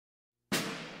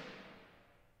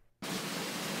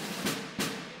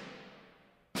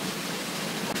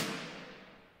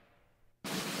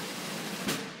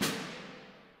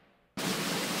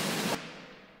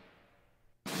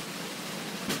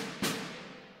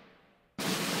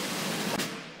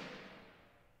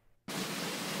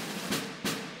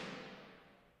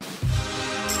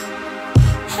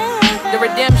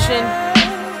Redemption,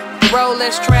 the road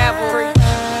less traveled.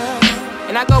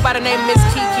 And I go by the name Miss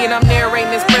Keke, and I'm narrating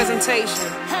this presentation.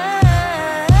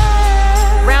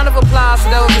 Round of applause for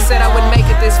those who said I wouldn't make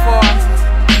it this far.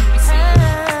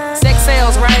 Sex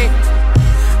sales, right?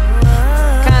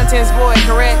 Content's void,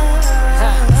 correct?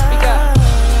 Speak up.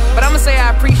 But I'ma say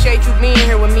I appreciate you being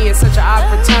here with me at such an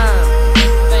awkward time.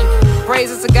 Thank you.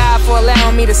 Praises to God for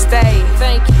allowing me to stay.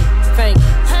 Thank you, thank you,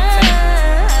 thank you.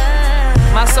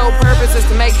 My sole purpose is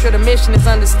to make sure the mission is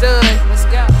understood. Let's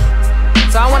go.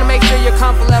 So I want to make sure your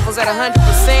comfort level's at 100%,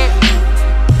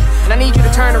 and I need you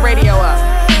to turn the radio up.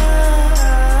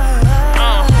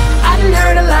 I done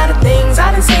heard a lot of things,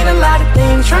 I done seen a lot of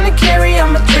things, trying to carry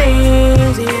on my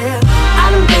dreams, yeah. I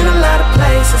done been a lot of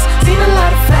places, seen a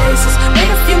lot of faces,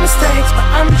 made a few mistakes, but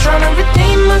I'm trying to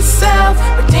redeem myself,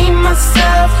 redeem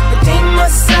myself, redeem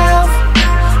myself.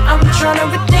 I'm trying to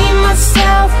redeem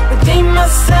myself, redeem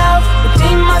myself,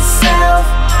 redeem myself.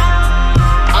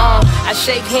 I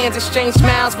shake hands, exchange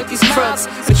smiles with these crooks,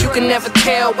 but you can never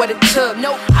tell what it took.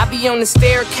 I be on the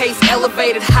staircase,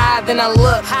 elevated high, then I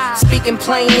look, speaking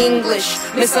plain English.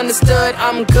 Misunderstood,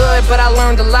 I'm good, but I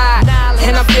learned a lot,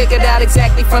 and I figured out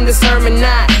exactly from this sermon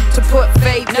not to put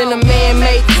faith in a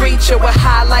man-made creature with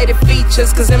highlighted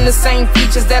features, cause them the same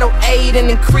features that'll aid and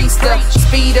increase the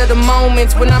speed of the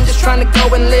moments when I'm just trying to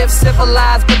go and live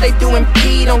civilized, but they do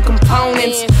impede on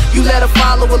components. You let a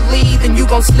follower lead, then you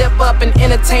gon' slip up and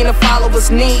entertain a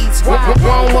follower's needs.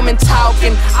 Wrong woman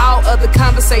talking, all other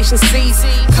conversations cease.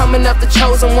 Coming up the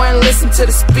chosen one, listen to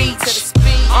the speech.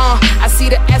 I see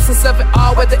the essence of it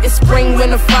all, whether it's spring,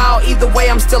 winter, fall. Either way,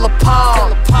 I'm still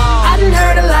appalled. I done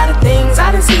heard a lot of things,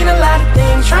 I done seen a lot of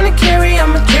things, trying to carry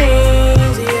on my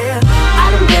dreams, yeah.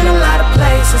 I done been a lot of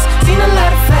places, seen a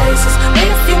lot of faces, made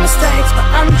a few mistakes, but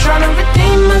I'm trying to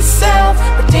redeem myself,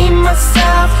 redeem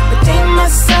myself, redeem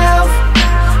myself.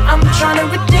 I'm trying to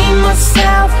redeem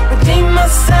myself, redeem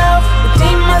myself,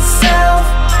 redeem myself.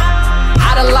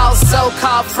 I done lost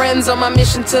so-called friends on my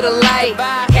mission to the light.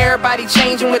 Everybody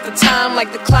changing with the time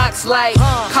like the clock's light.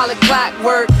 Call it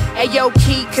clockwork. Ayo,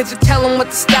 Key, could you tell them what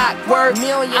the stock worth?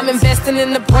 I'm investing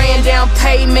in the brand, down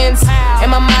payments,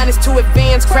 and my mind is too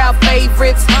advanced, crowd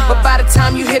favorites. But by the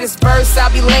time you hear this verse,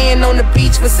 I'll be laying on the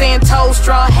beach with sand toes,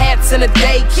 straw hats, and a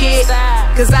day kit.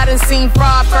 Cause I done seen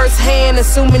fraud firsthand,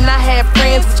 assuming I have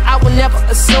friends, which I will never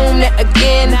assume that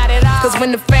again. Cause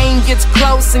when the fame gets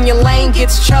close and your lane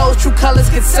gets chose, true colors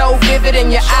get so vivid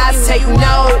and your eyes take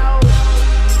note.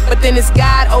 But then it's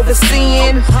God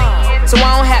overseeing, so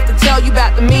I don't have to tell you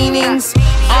about the meanings.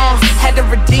 Had to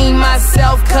redeem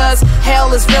myself, cause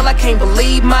hell is real, I can't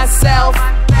believe myself.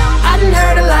 I done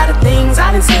heard a lot of things,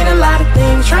 I done seen a lot of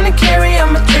things, trying to carry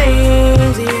on my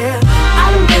dreams, yeah.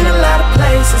 I done been a lot of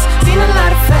places, seen a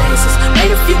lot of faces,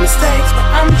 made a few mistakes, but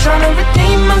I'm trying to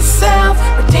redeem myself,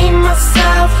 redeem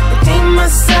myself, redeem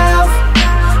myself.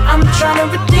 I'm trying to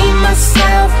redeem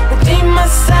myself, redeem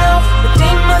myself,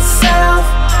 redeem myself.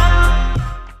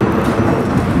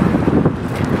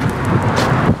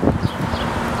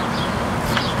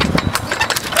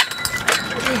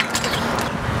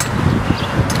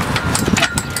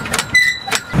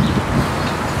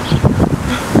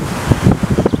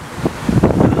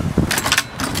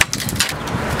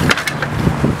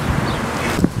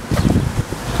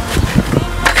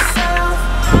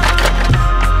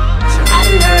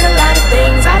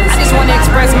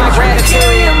 Express my gratitude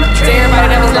to everybody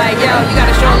that was like, yo, you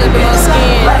gotta show a little bit more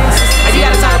skin, and you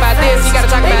gotta talk about this, you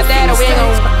gotta talk about that, or we ain't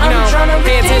gonna,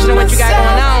 pay attention to what you got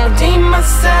going on.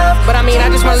 But I mean, I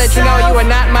just wanna let you know you are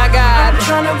not my God.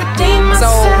 So,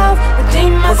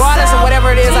 regardless of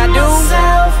whatever it is I do,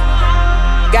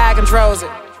 God controls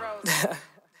it.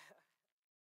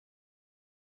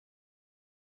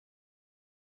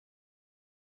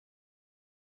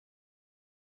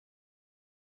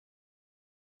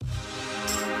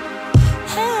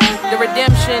 The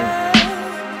redemption,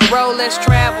 the road less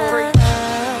traveled.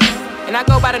 And I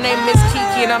go by the name Miss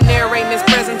Keke, and I'm narrating this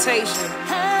presentation.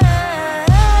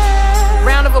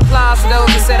 Round of applause for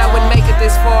those who said I wouldn't make it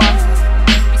this far.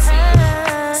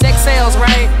 Sex sales,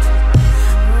 right?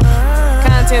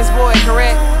 Content's void,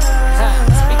 correct?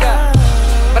 Speak up.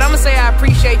 But I'ma say I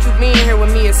appreciate you being here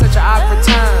with me at such an awkward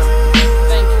time.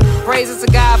 Thank you. Praises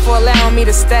to God for allowing me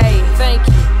to stay. Thank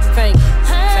you, thank you.